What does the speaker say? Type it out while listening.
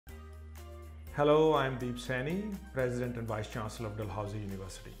Hello, I'm Saini, President and Vice Chancellor of Dalhousie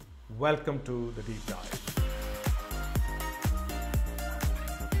University. Welcome to the Deep Dive.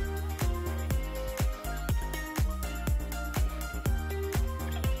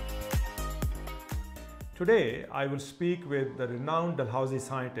 Today, I will speak with the renowned Dalhousie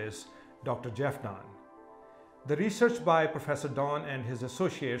scientist, Dr. Jeff Dahn. The research by Professor Dahn and his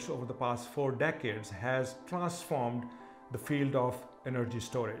associates over the past 4 decades has transformed the field of energy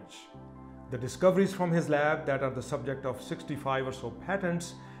storage. The discoveries from his lab that are the subject of 65 or so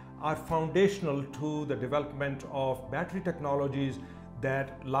patents are foundational to the development of battery technologies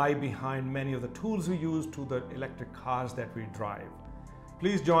that lie behind many of the tools we use to the electric cars that we drive.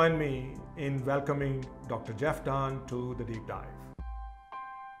 Please join me in welcoming Dr. Jeff Dahn to the Deep Dive.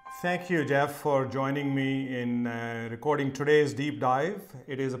 Thank you, Jeff, for joining me in recording today's Deep Dive.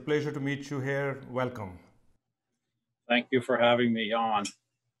 It is a pleasure to meet you here. Welcome. Thank you for having me on.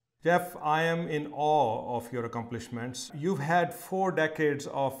 Jeff, I am in awe of your accomplishments. You've had 4 decades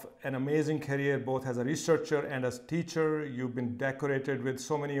of an amazing career, both as a researcher and as a teacher. You've been decorated with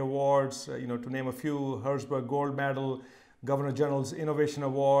so many awards, to name a few: Herzberg Gold Medal, Governor General's Innovation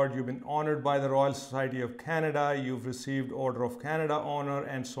Award. You've been honored by the Royal Society of Canada. You've received Order of Canada honor,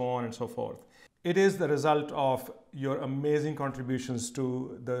 and so on and so forth. It is the result of your amazing contributions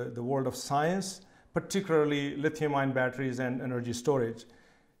to the world of science, particularly lithium-ion batteries and energy storage.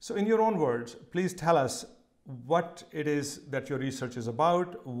 So in your own words, please tell us what it is that your research is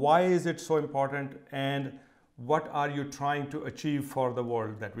about, why is it so important, and what are you trying to achieve for the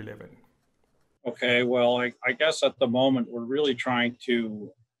world that we live in? Okay, well, I guess at the moment we're really trying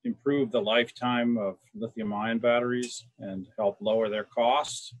to improve the lifetime of lithium-ion batteries and help lower their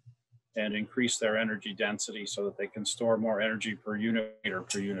costs and increase their energy density so that they can store more energy per unit or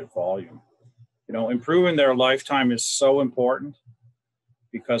per unit volume. Improving their lifetime is so important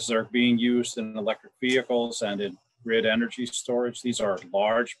because they're being used in electric vehicles and in grid energy storage. These are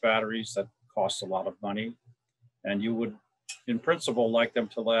large batteries that cost a lot of money, and you would, in principle, like them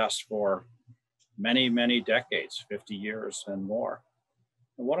to last for many, many decades, 50 years and more.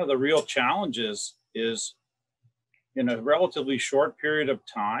 And one of the real challenges is, in a relatively short period of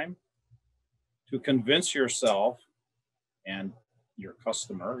time, to convince yourself and your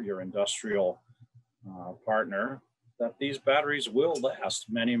customer, your industrial partner, that these batteries will last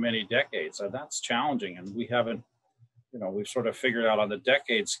many, many decades. And that's challenging. And we haven't, we've sort of figured out on the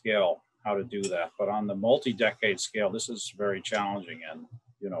decade scale how to do that. But on the multi-decade scale, this is very challenging. And,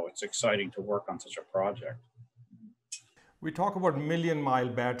 it's exciting to work on such a project. We talk about million-mile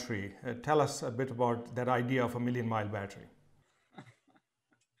battery. Tell us a bit about that idea of a million-mile battery.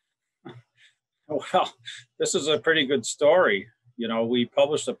 Well, this is a pretty good story. We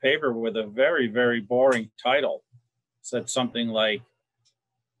published a paper with a very, very boring title. It said something like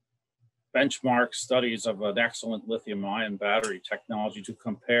benchmark studies of an excellent lithium-ion battery technology to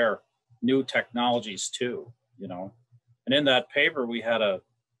compare new technologies to, And in that paper, we had a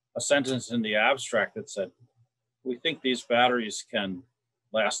sentence in the abstract that said, we think these batteries can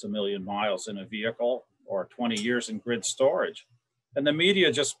last 1 million miles in a vehicle or 20 years in grid storage. And the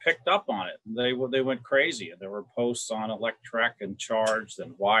media just picked up on it. They went crazy. There were posts on Electrek and Charged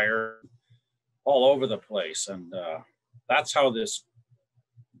and Wired all over the place. And that's how this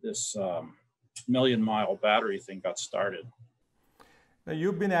million-mile battery thing got started. Now,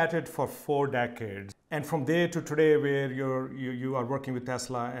 you've been at it for 4 decades. And from there to today, where you are working with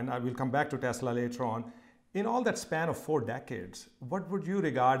Tesla, and I will come back to Tesla later on, in all that span of 4 decades, what would you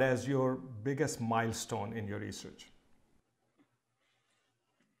regard as your biggest milestone in your research?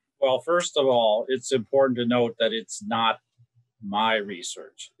 Well, first of all, it's important to note that it's not my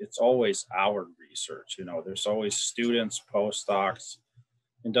research. It's always our research. There's always students, postdocs,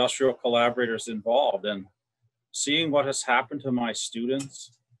 industrial collaborators involved. And seeing what has happened to my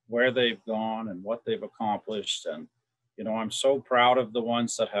students, where they've gone and what they've accomplished. And, I'm so proud of the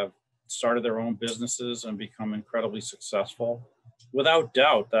ones that have started their own businesses and become incredibly successful. Without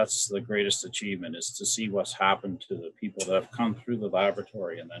doubt, that's the greatest achievement, is to see what's happened to the people that have come through the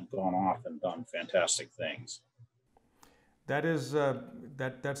laboratory and then gone off and done fantastic things. That is,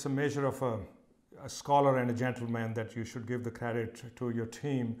 that's a measure of a scholar and a gentleman, that you should give the credit to your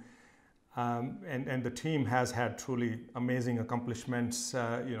team. And the team has had truly amazing accomplishments,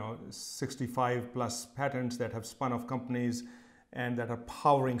 65 plus patents that have spun off companies and that are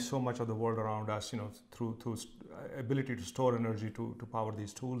powering so much of the world around us, through ability to store energy to power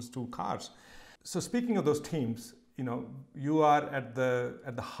these tools to cars. So speaking of those teams, you are at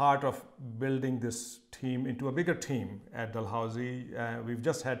the heart of building this team into a bigger team at Dalhousie. We've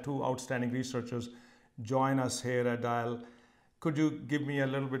just had 2 outstanding researchers join us here at Dal. Could you give me a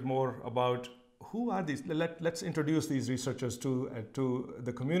little bit more about who are these? Let's introduce these researchers to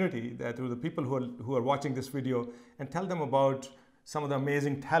the community, to the people who are watching this video, and tell them about some of the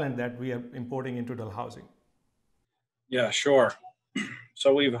amazing talent that we are importing into Dalhousie. Yeah, sure.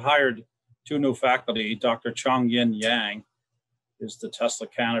 So we've hired 2 new faculty. Dr. Chong-Yin Yang is the Tesla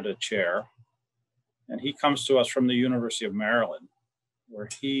Canada chair, and he comes to us from the University of Maryland, where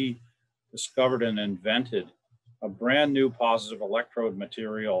he discovered and invented a brand new positive electrode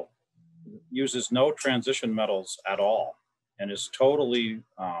material, uses no transition metals at all, and is totally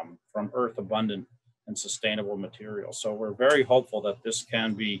from earth abundant and sustainable material. So we're very hopeful that this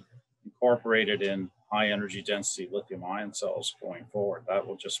can be incorporated in high energy density lithium ion cells going forward. That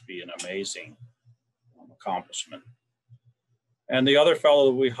will just be an amazing accomplishment. And the other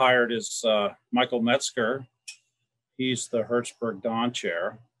fellow that we hired is Michael Metzger. He's the Hertzberg Dahn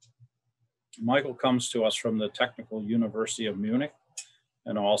chair. Michael comes to us from the Technical University of Munich,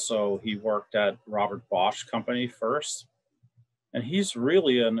 and also he worked at Robert Bosch Company first. And he's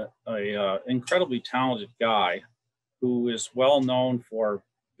really an incredibly talented guy who is well known for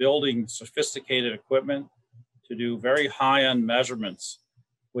building sophisticated equipment to do very high-end measurements,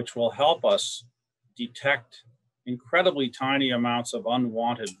 which will help us detect incredibly tiny amounts of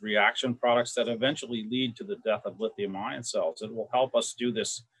unwanted reaction products that eventually lead to the death of lithium-ion cells. It will help us do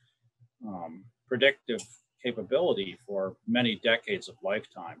this predictive capability for many decades of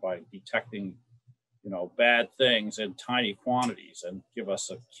lifetime by detecting, bad things in tiny quantities, and give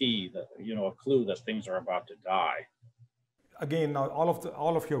us a key that, a clue that things are about to die. Again, now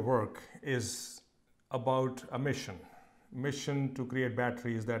all of your work is about a mission to create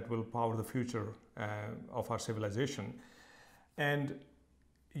batteries that will power the future of our civilization. And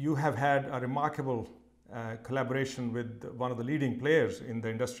you have had a remarkable collaboration with one of the leading players in the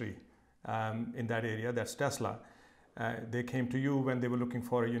industry in that area, that's Tesla. They came to you when they were looking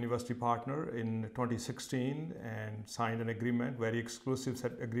for a university partner in 2016 and signed an agreement, very exclusive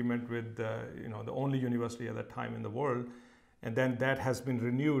agreement with the only university at that time in the world. And then that has been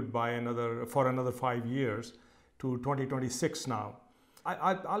renewed by for another 5 years to 2026 now.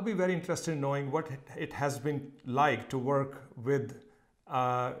 I'll be very interested in knowing what it has been like to work with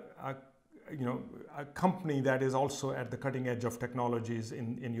a company that is also at the cutting edge of technologies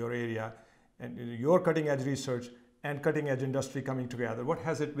in your area, and your cutting edge research and cutting edge industry coming together. What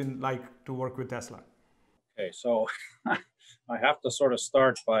has it been like to work with Tesla? Okay, so I have to sort of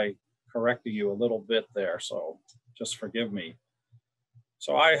start by correcting you a little bit there, so just forgive me.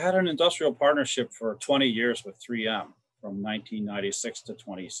 So I had an industrial partnership for 20 years with 3M from 1996 to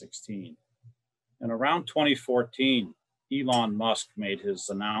 2016. And around 2014, Elon Musk made his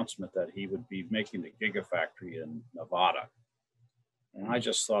announcement that he would be making the Gigafactory in Nevada. And I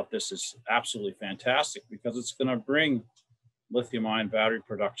just thought this is absolutely fantastic because it's going to bring lithium-ion battery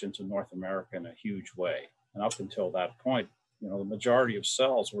production to North America in a huge way. And up until that point, the majority of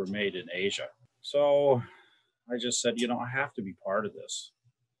cells were made in Asia. So I just said, I have to be part of this.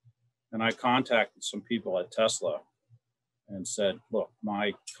 And I contacted some people at Tesla and said, look,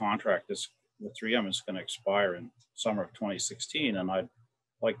 my contract with 3M is going to expire in summer of 2016, and I'd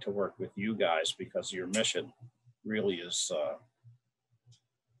like to work with you guys because your mission really is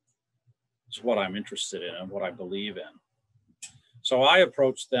what I'm interested in and what I believe in. So I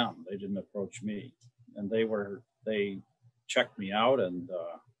approached them. They didn't approach me, and they checked me out and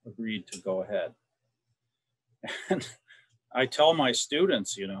agreed to go ahead. And I tell my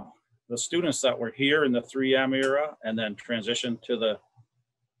students, the students that were here in the 3M era and then transitioned to the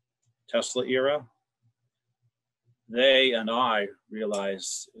Tesla era, they and I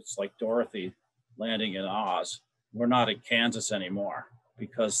realize it's like Dorothy landing in Oz. We're not in Kansas anymore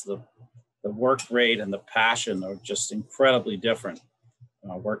because the work rate and the passion are just incredibly different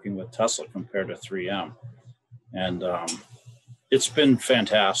working with Tesla compared to 3M. And it's been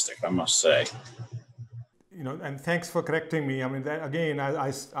fantastic, I must say. And thanks for correcting me. I mean,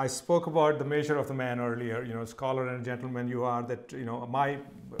 I spoke about the measure of the man earlier, scholar and gentleman you are, that, my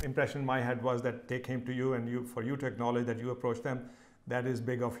impression in my head was that they came to you and for you to acknowledge that you approached them, that is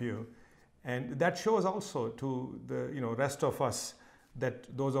big of you. And that shows also to the, rest of us,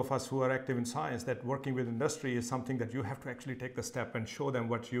 that those of us who are active in science, that working with industry is something that you have to actually take the step and show them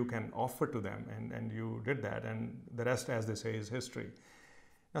what you can offer to them. And you did that. And the rest, as they say, is history.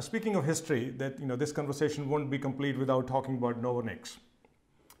 Now, speaking of history, that this conversation won't be complete without talking about Novonix,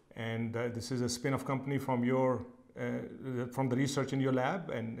 and this is a spin-off company from from the research in your lab,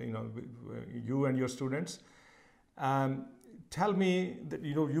 and you and your students. Tell me that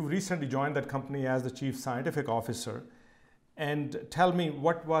you recently joined that company as the chief scientific officer, and tell me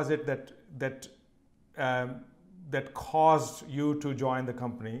what was it that that caused you to join the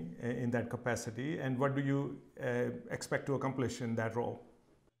company in that capacity, and what do you expect to accomplish in that role?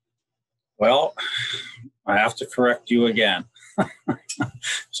 Well, I have to correct you again.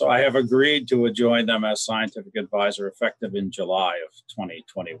 So I have agreed to join them as scientific advisor effective in July of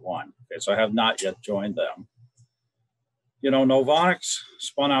 2021. Okay, so I have not yet joined them. You know, Novonix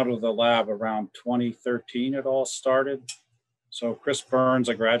spun out of the lab around 2013, it all started. So Chris Burns,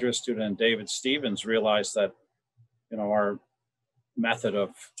 a graduate student, and David Stevens realized that, you know, our method of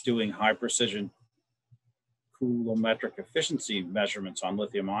doing high precision coulometric efficiency measurements on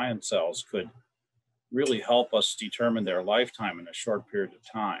lithium-ion cells could really help us determine their lifetime in a short period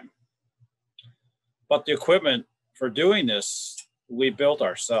of time. But the equipment for doing this, we built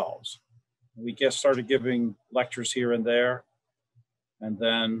ourselves. We just started giving lectures here and there, and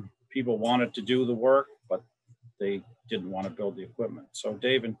then people wanted to do the work, but they didn't want to build the equipment. So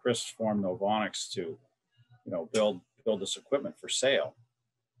Dave and Chris formed Novonix to, you know, build this equipment for sale.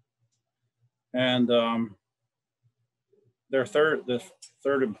 And the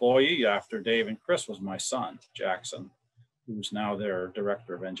third employee after Dave and Chris was my son, Jackson, who's now their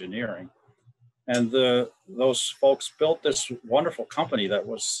director of engineering. And those folks built this wonderful company that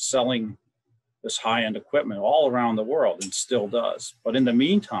was selling this high-end equipment all around the world and still does. But in the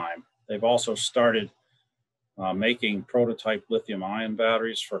meantime, they've also started making prototype lithium-ion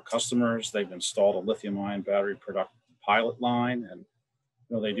batteries for customers. They've installed a lithium-ion battery product pilot line, and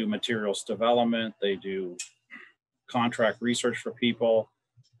you know, they do materials development, they do contract research for people,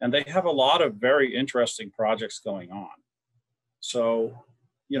 and they have a lot of very interesting projects going on. So,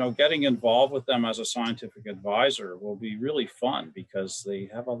 you know, getting involved with them as a scientific advisor will be really fun because they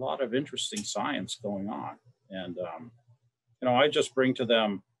have a lot of interesting science going on. And, you know, I just bring to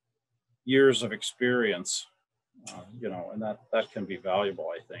them years of experience, you know, and that can be valuable,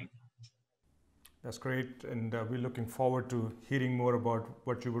 I think. That's great. And we're looking forward to hearing more about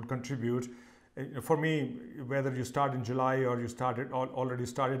what you would contribute. For me, whether you start in July or you already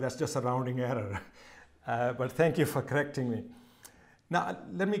started, that's just a rounding error. But thank you for correcting me. Now,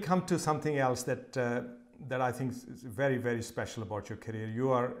 let me come to something else that I think is very, very special about your career.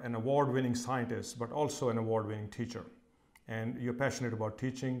 You are an award-winning scientist, but also an award-winning teacher. And you're passionate about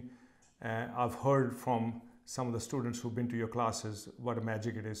teaching. I've heard from some of the students who've been to your classes what a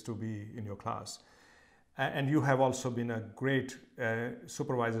magic it is to be in your class. And you have also been a great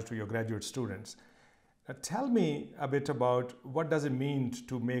supervisor to your graduate students. Tell me a bit about what does it mean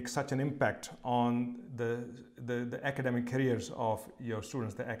to make such an impact on the academic careers of your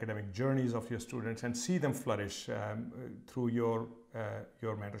students, the academic journeys of your students, and see them flourish through your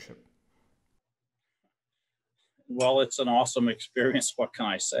mentorship? Well, it's an awesome experience. What can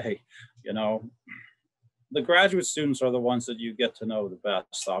I say? You know, the graduate students are the ones that you get to know the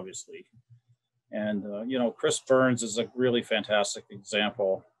best, obviously. And, you know, Chris Burns is a really fantastic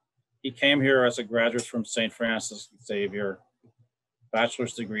example. He came here as a graduate from St. Francis Xavier,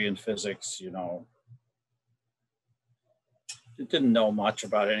 bachelor's degree in physics, you know. He didn't know much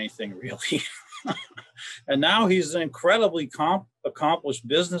about anything really. And now he's an incredibly accomplished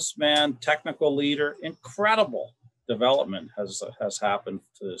businessman, technical leader. Incredible development has happened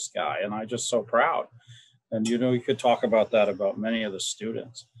to this guy. And I'm just so proud. And, you know, you could talk about that about many of the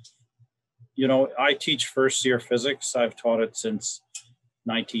students. You know, I teach first year physics. I've taught it since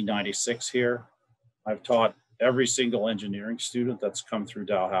 1996 here. I've taught every single engineering student that's come through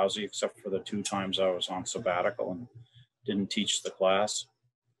Dalhousie, except for the 2 times I was on sabbatical and didn't teach the class.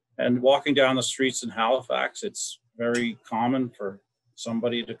 And walking down the streets in Halifax, it's very common for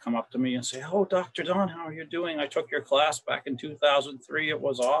somebody to come up to me and say, "Oh, Dr. Dahn, how are you doing? I took your class back in 2003. It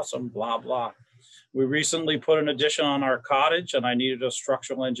was awesome, blah, blah." We recently put an addition on our cottage and I needed a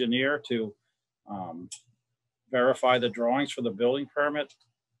structural engineer to verify the drawings for the building permit.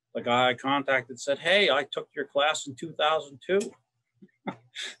 The guy I contacted said, "Hey, I took your class in 2002.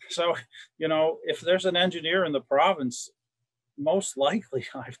 So, you know, if there's an engineer in the province, most likely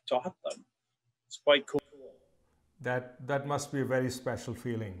I've taught them. It's quite cool. That must be a very special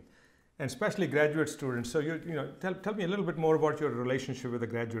feeling, and especially graduate students. So you know, tell me a little bit more about your relationship with the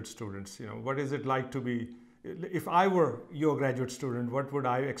graduate students. You know, what is it like to be? If I were your graduate student, what would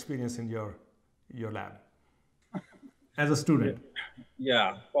I experience in your lab as a student?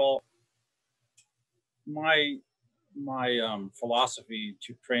 Yeah, well, my philosophy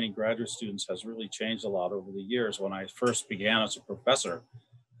to training graduate students has really changed a lot over the years. When I first began as a professor,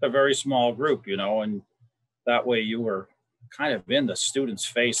 a very small group, you know, and that way you were kind of in the student's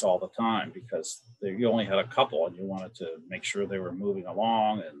face all the time because you only had a couple and you wanted to make sure they were moving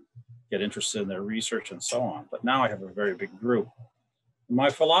along and get interested in their research and so on. But now I have a very big group. My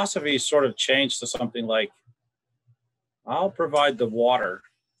philosophy sort of changed to something like, I'll provide the water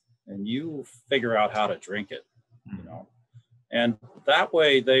and you figure out how to drink it, you know. And that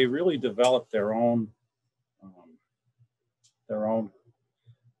way they really develop their own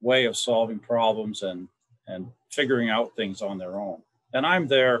way of solving problems and figuring out things on their own. And I'm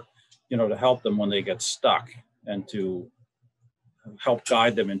there, you know, to help them when they get stuck and to help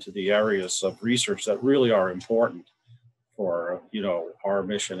guide them into the areas of research that really are important for, you know, our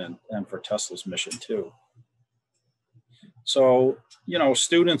mission and for Tesla's mission too. So, you know,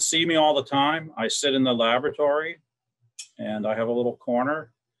 students see me all the time. I sit in the laboratory and I have a little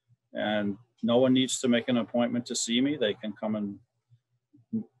corner, and no one needs to make an appointment to see me. They can come and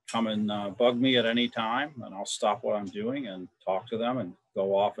bug me at any time, and I'll stop what I'm doing and talk to them and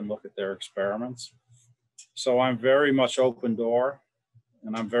go off and look at their experiments. So I'm very much open door,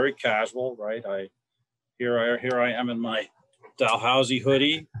 and I'm very casual, right? Here I am in my Dalhousie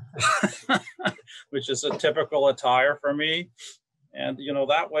hoodie, which is a typical attire for me. And, you know,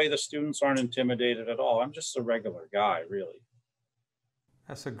 that way the students aren't intimidated at all. I'm just a regular guy, really.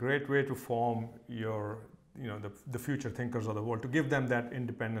 That's a great way to form your, you know, the future thinkers of the world, to give them that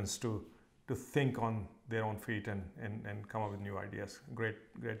independence to think on their own feet and come up with new ideas. Great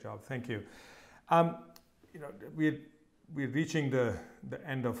job. Thank you. You know, we're reaching the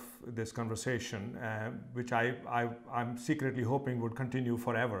end of this conversation, which I'm secretly hoping would continue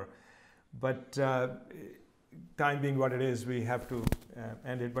forever. But time being what it is, we have to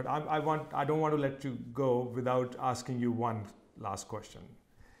end it. But I don't want to let you go without asking you one last question.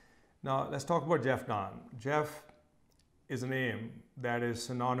 Now let's talk about Jeff Dahn. Jeff is a name that is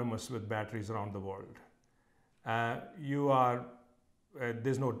synonymous with batteries around the world. You are,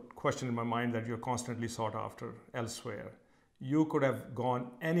 there's no question in my mind that you're constantly sought after elsewhere. You could have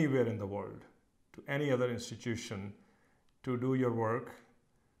gone anywhere in the world, to any other institution to do your work,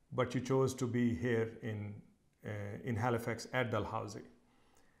 but you chose to be here in Halifax at Dalhousie.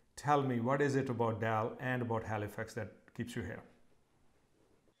 Tell me, what is it about Dal and about Halifax that keeps you here?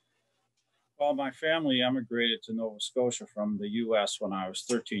 Well, my family emigrated to Nova Scotia from the US when I was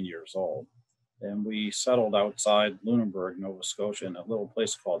 13 years old. And we settled outside Lunenburg, Nova Scotia, in a little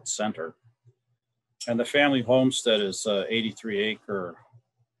place called Center. And the family homestead is 83-acre,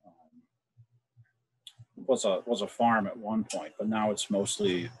 was a farm at one point, but now it's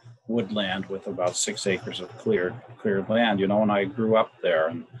mostly woodland with about 6 acres of cleared land, you know, and I grew up there,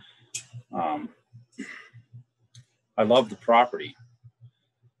 and I loved the property.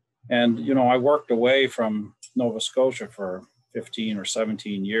 And, you know, I worked away from Nova Scotia for 15 or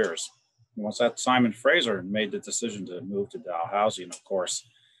 17 years. Once that Simon Fraser made the decision to move to Dalhousie, and of course,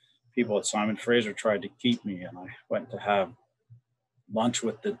 people at Simon Fraser tried to keep me, and I went to have lunch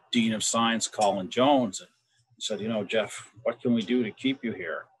with the Dean of Science, Colin Jones, and he said, you know, Jeff, what can we do to keep you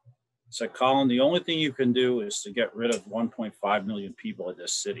here? I said, Colin, the only thing you can do is to get rid of 1.5 million people in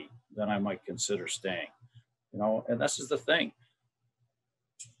this city. Then I might consider staying, you know, and this is the thing.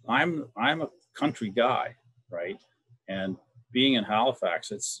 I'm a country guy, right? And being in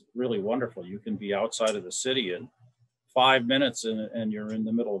Halifax, it's really wonderful. You can be outside of the city in 5 minutes and you're in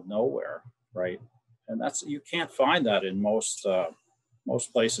the middle of nowhere, right? And you can't find that in most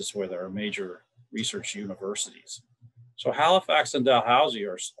places where there are major research universities. So Halifax and Dalhousie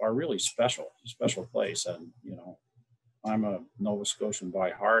are really special place. And, you know, I'm a Nova Scotian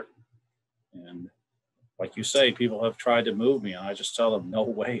by heart. And like you say, people have tried to move me, and I just tell them, no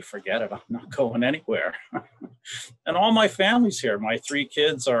way, forget it. I'm not going anywhere. And all my family's here. My 3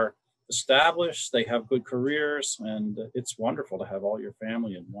 kids are established. They have good careers, and it's wonderful to have all your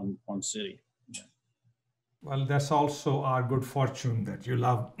family in one city. Yeah. Well, that's also our good fortune that you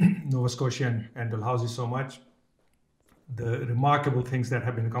love Nova Scotia and Dalhousie so much. The remarkable things that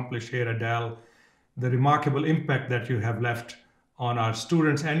have been accomplished here at Dal, the remarkable impact that you have left on our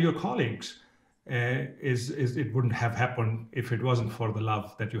students and your colleagues, it wouldn't have happened if it wasn't for the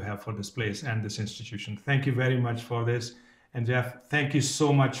love that you have for this place and this institution. Thank you very much for this. And Jeff, thank you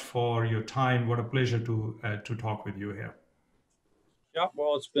so much for your time. What a pleasure to talk with you here. Yeah,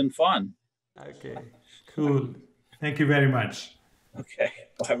 well, it's been fun. Okay, cool. Thank you very much. Okay,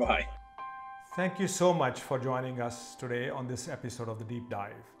 bye-bye. Thank you so much for joining us today on this episode of The Deep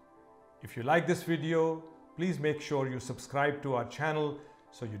Dive. If you like this video, please make sure you subscribe to our channel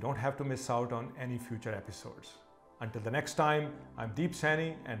so you don't have to miss out on any future episodes. Until the next time, I'm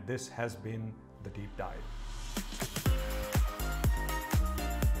Saini, and this has been The Deep Dive.